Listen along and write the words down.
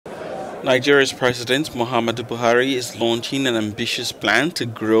Nigeria's President Muhammadu Buhari is launching an ambitious plan to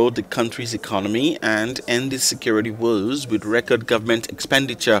grow the country's economy and end its security woes with record government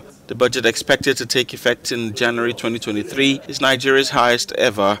expenditure. The budget, expected to take effect in January 2023, is Nigeria's highest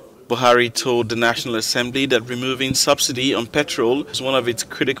ever. Buhari told the National Assembly that removing subsidy on petrol is one of its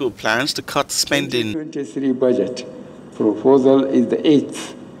critical plans to cut spending. The 2023 budget proposal is the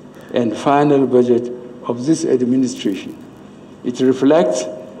eighth and final budget of this administration. It reflects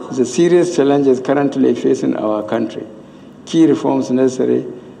the serious challenges currently facing our country, key reforms necessary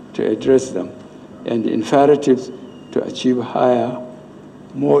to address them, and imperatives to achieve higher,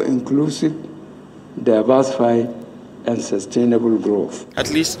 more inclusive, diversified, and sustainable growth. At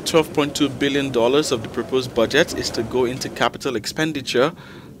least $12.2 billion of the proposed budget is to go into capital expenditure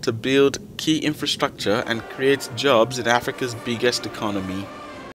to build key infrastructure and create jobs in Africa's biggest economy.